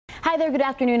Hi there, good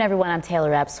afternoon everyone. I'm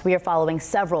Taylor Epps. We are following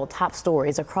several top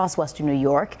stories across western New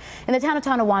York. In the town of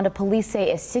Tonawanda, police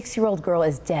say a 6-year-old girl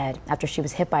is dead after she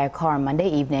was hit by a car on Monday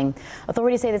evening.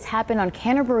 Authorities say this happened on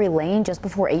Canterbury Lane just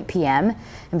before 8 p.m.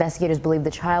 Investigators believe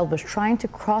the child was trying to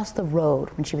cross the road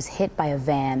when she was hit by a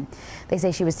van. They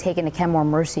say she was taken to Kenmore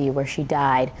Mercy where she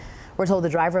died. We're told the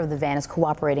driver of the van is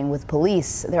cooperating with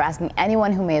police. They're asking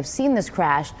anyone who may have seen this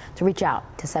crash to reach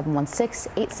out to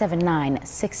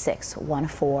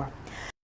 716-879-6614.